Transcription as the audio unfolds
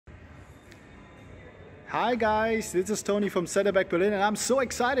Hi guys, this is Tony from Malzfabrik Berlin, and I'm so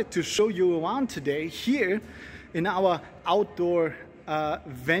excited to show you around today here in our outdoor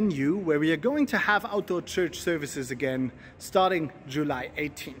venue where we are going to have outdoor church services again starting July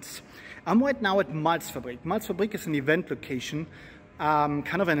 18th. I'm right now at Malzfabrik. Malzfabrik is an event location,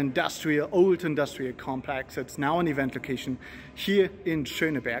 kind of an old industrial complex. It's now an event location here in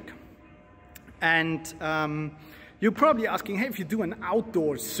Schöneberg. And you're probably asking, hey, if you do an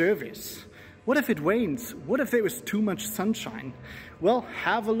outdoor service, what if it rains? What if there is too much sunshine? Well,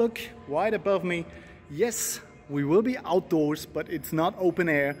 have a look right above me. Yes, we will be outdoors, but it's not open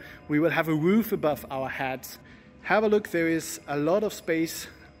air. We will have a roof above our heads. Have a look, there is a lot of space.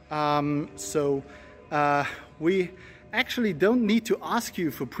 We actually don't need to ask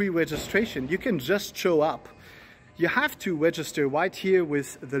you for pre-registration. You can just show up. You have to register right here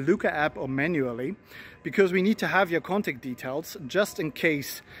with the Luca app or manually, because we need to have your contact details just in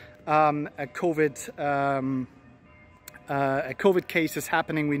case a COVID case is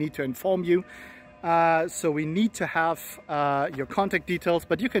happening. We need to inform you. So we need to have your contact details,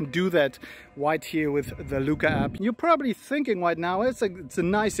 but you can do that right here with the Luca app. You're probably thinking right now, it's a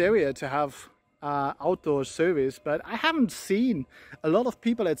nice area to have outdoor service, but I haven't seen a lot of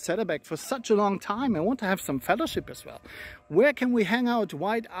people at Malzfabrik for such a long time. I want to have some fellowship as well. Where can we hang out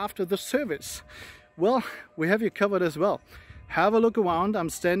right after the service? Well, we have you covered as well. Have a look around. I'm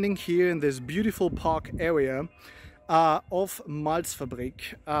standing here in this beautiful park area of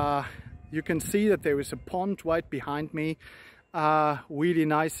Malzfabrik. You can see that there is a pond right behind me. Really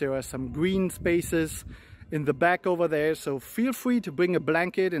nice. There are some green spaces in the back over there, so feel free to bring a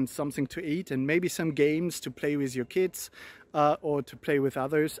blanket and something to eat and maybe some games to play with your kids or to play with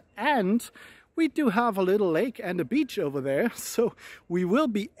others. And we do have a little lake and a beach over there, so we will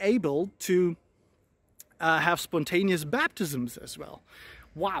be able to have spontaneous baptisms as well.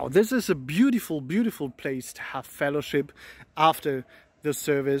 Wow, this is a beautiful, beautiful place to have fellowship after the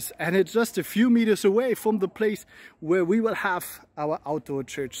service, and it's just a few meters away from the place where we will have our outdoor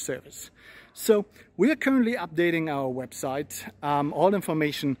church service. So we are currently updating our website. All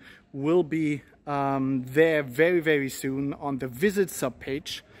information will be there very, very soon on the visit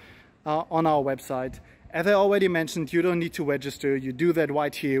subpage on our website. As I already mentioned, you don't need to register. You do that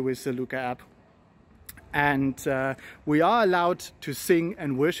right here with the Luca app. And we are allowed to sing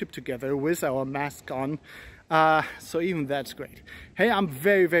and worship together with our mask on. So even that's great. Hey, I'm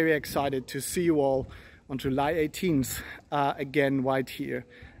very, very excited to see you all on July 18th again right here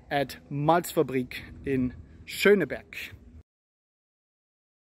at Malzfabrik in Schöneberg.